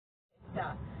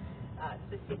sector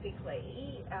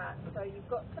specifically. So you've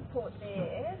got support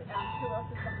there. Who else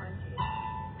is behind you?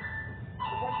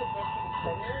 We have the Deputy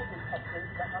Premier who popped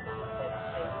into the hub that came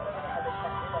today to have a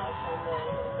chat with us and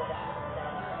get a better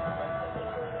understanding of the work that we're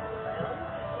doing on the ground.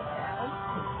 Alan?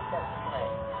 That's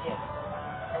correct, yes.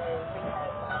 And we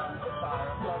have the Shire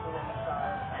of Logan and the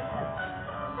Shire of Campbell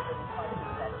doing quite a bit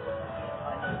of advocacy,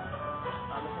 I think,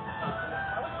 as a Department of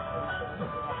Health to ensure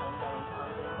that we have ongoing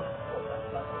funding to support those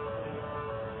local communities.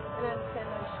 And I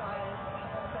understand those shires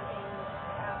have also been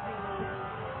really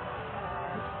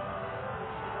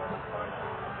what's the word,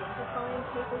 encouraging and identifying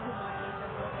people who might need the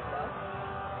help as well.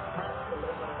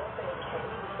 Absolutely. They've been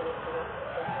key in connecting us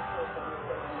with people who are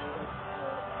vulnerable and needing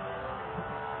support.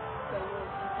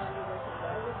 So you find you're working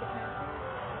well with the council?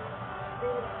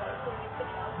 Really closely with the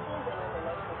councils and all the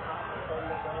local partners on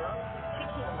the ground,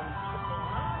 particularly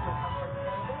Shire Recovery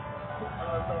Service,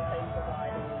 where they've been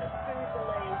providing food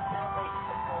relief, outreach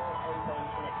support and been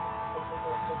connected to people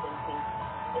who are presenting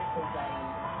every day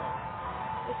in distress.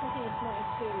 Just looking this morning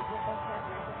to Rebecca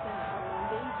Matheson on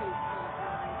Monday, who's from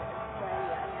Mind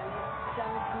Australia. Now, you've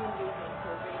done community events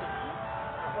already.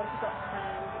 What have you got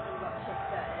planned in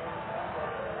Rochester and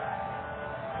Wellington?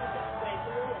 We're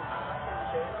doing an art and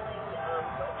journaling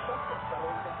workshop that's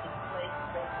running for 6 weeks.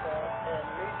 We've got a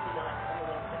movie night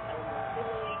coming up at Elmore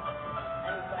Village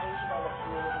and a range of other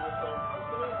community events.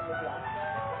 If anyone would like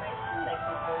more information, they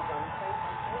can call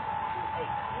 1300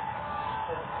 286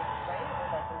 463 or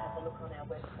they can have a look on our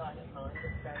website at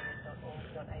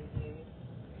mindaustralia.org.au.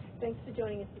 Thanks for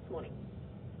joining us this morning.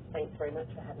 Thanks very much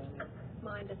for having me.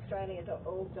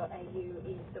 mindaustralia.org.au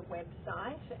is the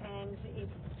website, and if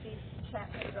this chat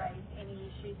has raised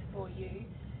any issues for you,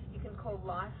 you can call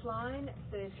Lifeline.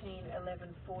 13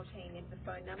 11 14 is the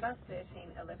phone number,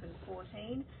 13 11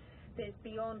 14. There's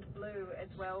Beyond Blue as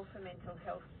well for mental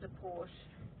health support.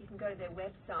 You can go to their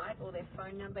website, or their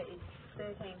phone number is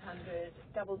 1300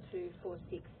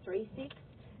 224636.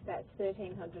 That's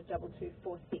 1300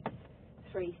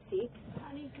 224636.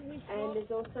 And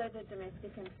there's also the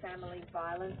Domestic and Family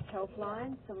Violence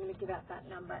Helpline, so I'm going to give out that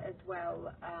number as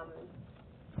well.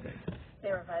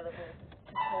 They're available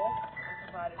to talk and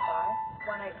provided by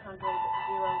 1800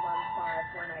 015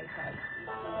 188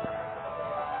 is the number for the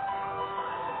Domestic Family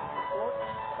Violence Support.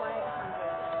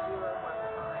 1800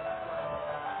 015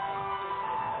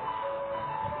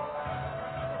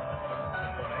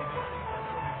 From ABC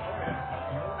Central Victoria,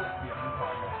 you're with The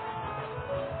Untidy.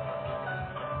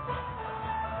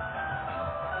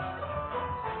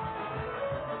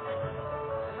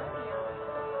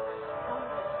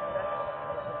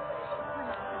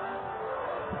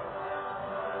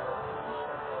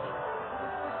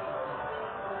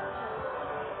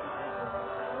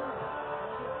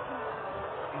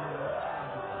 In an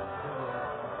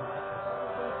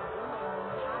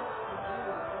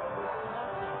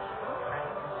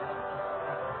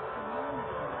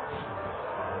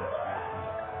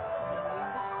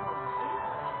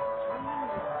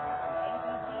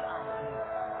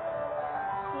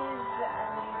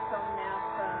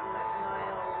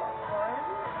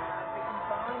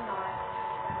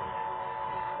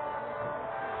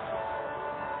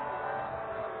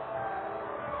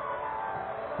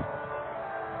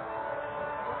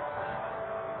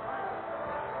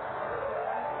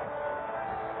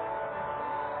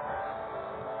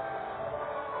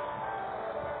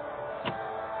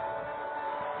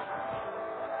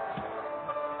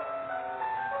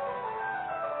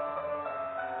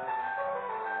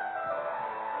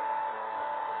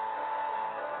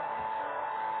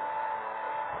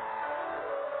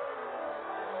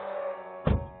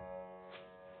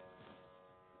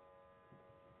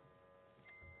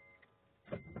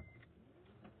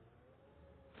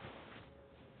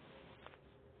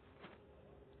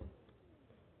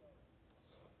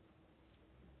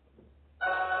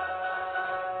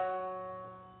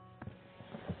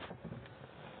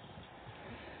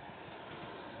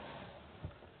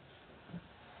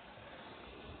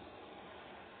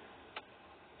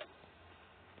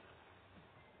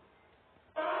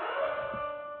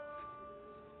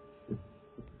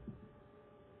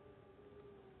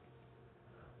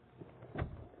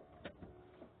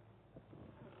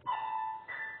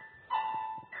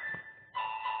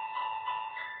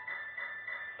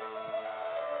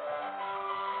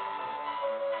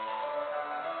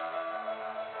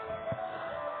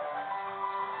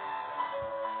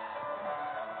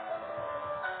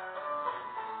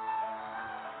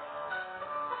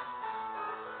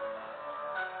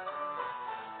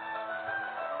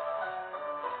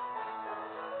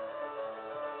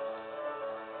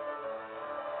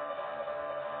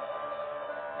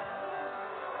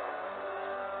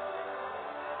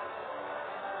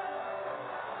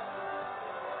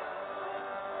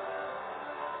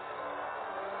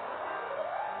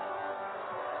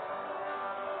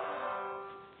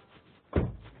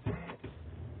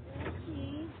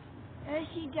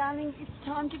Lucy, darling, it's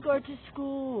time to go to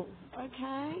school,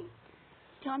 okay?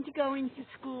 Time to go into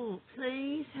school.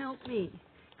 Please help me,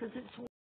 because it's